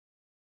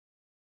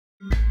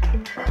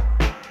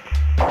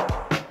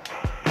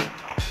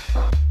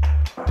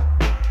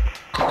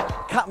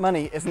Cap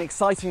Money is an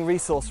exciting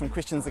resource from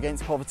Christians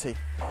Against Poverty.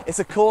 It's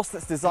a course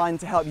that's designed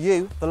to help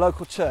you, the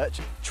local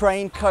church,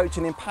 train, coach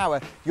and empower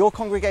your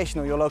congregation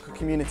or your local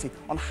community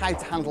on how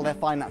to handle their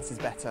finances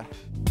better.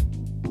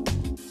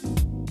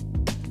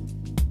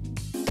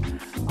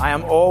 I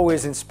am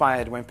always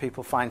inspired when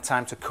people find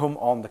time to come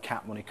on the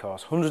Cap Money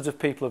course. Hundreds of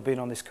people have been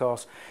on this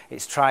course.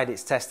 It's tried,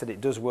 it's tested,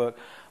 it does work.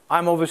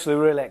 I'm obviously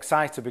really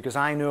excited because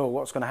I know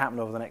what's going to happen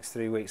over the next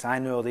 3 weeks. I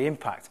know the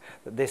impact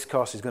that this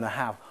course is going to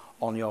have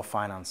on your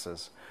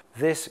finances.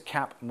 This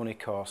Cap Money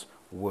course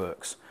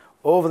works.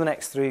 Over the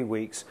next 3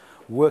 weeks,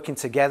 working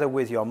together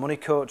with your money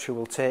coach who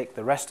will take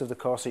the rest of the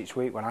course each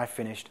week when I've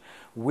finished,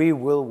 we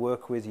will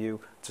work with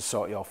you to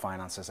sort your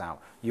finances out.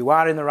 You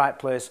are in the right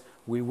place.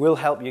 We will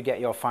help you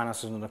get your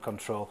finances under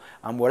control.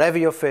 And whatever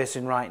you're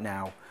facing right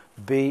now,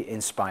 be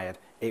inspired.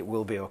 It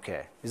will be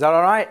okay. Is that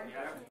all right?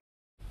 Yeah.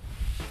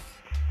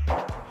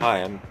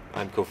 Hi,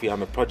 I'm Kofi.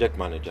 I'm a project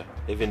manager.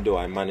 Even though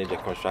I manage the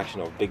construction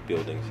of big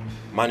buildings,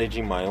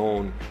 managing my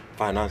own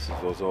finances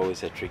was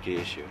always a tricky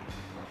issue.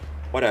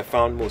 What I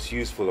found most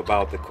useful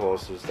about the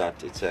course was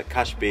that it's a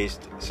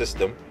cash-based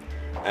system,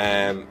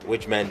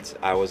 which meant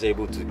I was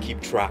able to keep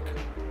track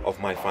of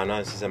my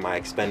finances and my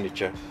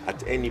expenditure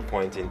at any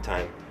point in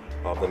time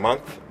of the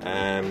month.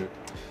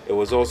 It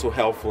was also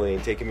helpful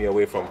in taking me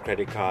away from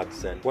credit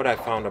cards, and what I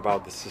found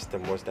about the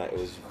system was that it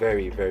was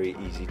very, very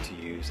easy to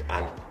use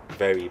and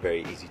very,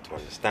 very easy to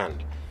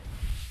understand.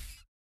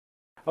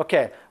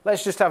 Okay,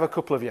 let's just have a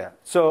couple of you.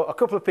 So a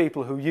couple of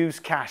people who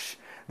used cash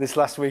this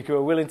last week who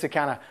are willing to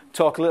kind of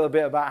talk a little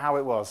bit about how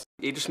it was.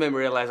 It just made me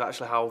realise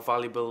actually how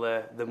valuable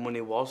the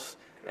money was.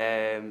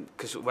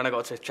 Because when I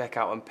got to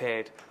checkout and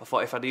paid, I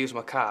thought if I'd used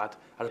my card,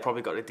 I'd have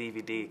probably got a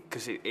DVD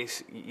because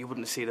you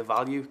wouldn't see the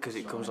value because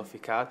it comes off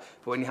your card.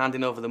 But when you're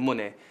handing over the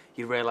money,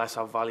 you realise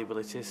how valuable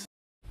it is.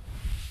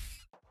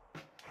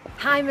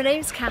 Hi, my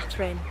name's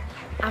Catherine.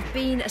 I've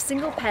been a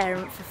single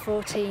parent for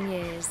 14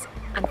 years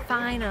and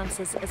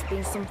finances has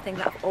been something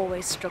that I've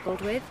always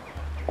struggled with.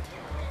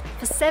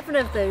 For 7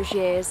 of those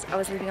years I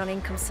was living on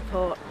income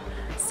support,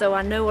 so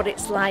I know what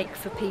it's like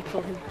for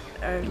people who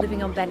are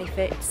living on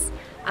benefits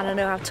and I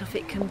know how tough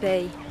it can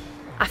be.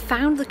 I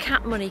found the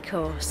Cap Money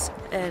course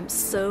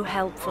so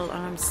helpful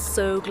and I'm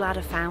so glad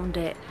I found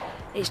it.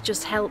 It's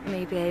just helped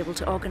me be able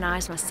to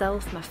organise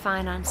myself, my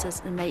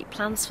finances and make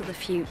plans for the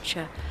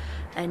future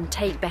and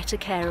take better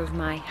care of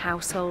my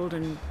household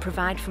and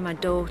provide for my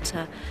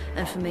daughter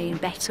and for me in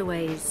better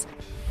ways.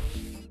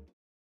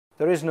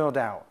 There is no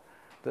doubt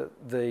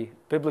that the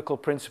biblical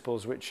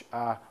principles which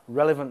are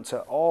relevant to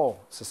all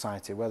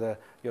society, whether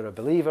you're a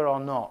believer or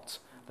not,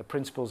 the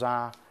principles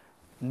are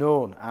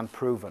known and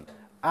proven.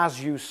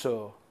 As you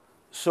sow,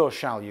 so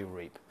shall you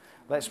reap.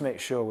 Let's make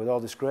sure with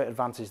all this great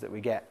advantage that we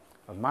get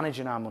of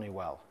managing our money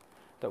well,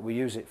 that we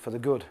use it for the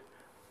good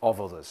of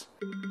others.